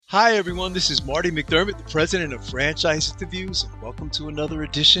Hi, everyone. This is Marty McDermott, the president of Franchise Interviews, and welcome to another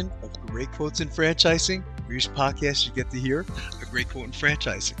edition of Great Quotes in Franchising. For each podcast, you get to hear a great quote in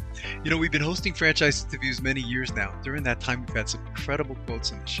franchising. You know, we've been hosting Franchise Interviews many years now. During that time, we've had some incredible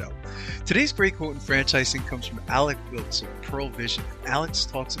quotes in the show. Today's great quote in franchising comes from Wilkes of Pearle Vision. Alex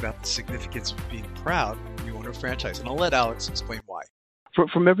talks about the significance of being proud when you own a franchise, and I'll let Alex explain why.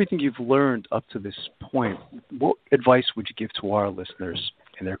 From everything you've learned up to this point, what advice would you give to our listeners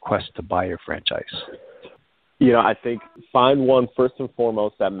in their quest to buy your franchise? You know, I think find one first and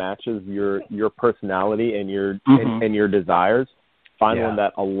foremost that matches your personality and your your desires. Find one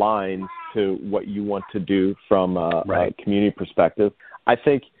that aligns to what you want to do from a community perspective. I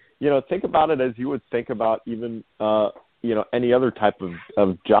think, think about it as you would think about even any other type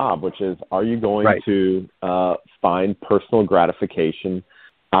of job, which is, are you going to find personal gratification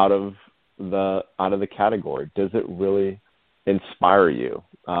out of the category? Does it really inspire you?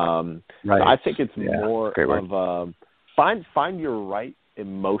 So I think it's more of find your right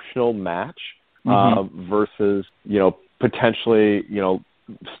emotional match versus potentially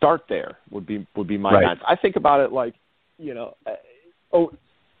start there would be my match. I think about it like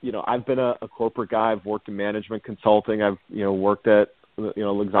I've been a corporate guy. I've worked in management consulting. I've worked at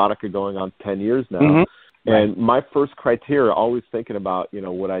Luxottica going on 10 years now. And my first criteria, always thinking about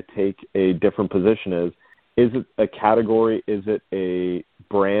would I take a different position, is it a category? Is it a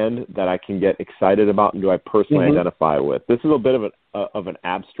brand that I can get excited about, and do I personally identify with? This is a bit of an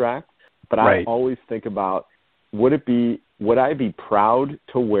abstract, but I always think about, would I be proud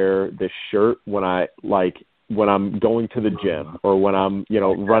to wear this shirt when I'm going to the gym or when I'm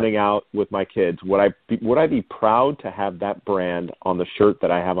running out with my kids? Would I be proud to have that brand on the shirt that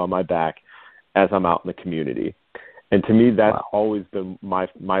I have on my back as I'm out in the community? And to me, that's always been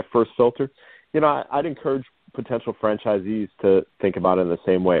my first filter. I'd encourage potential franchisees to think about it in the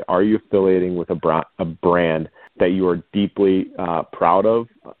same way. Are you affiliating with a brand that you are deeply proud of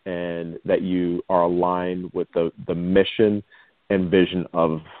and that you are aligned with the mission and vision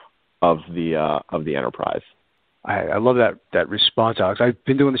of the enterprise? I love that response, Alex. I've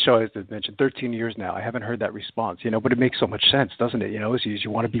been doing the show, as I mentioned, 13 years now. I haven't heard that response, but it makes so much sense, doesn't it?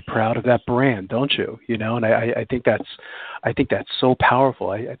 You want to be proud of that brand, don't you? And I think that's so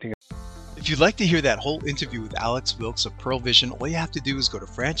powerful. I think. If you'd like to hear that whole interview with Alex Wilkes of Pearle Vision, all you have to do is go to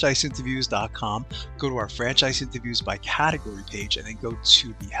franchiseinterviews.com, go to our Franchise Interviews by category page, and then go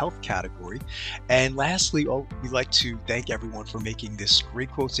to the health category. And lastly, we'd like to thank everyone for making this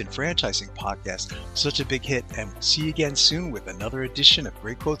Great Quotes in Franchising podcast such a big hit. And we'll see you again soon with another edition of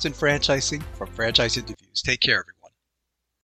Great Quotes in Franchising from Franchise Interviews. Take care, everyone.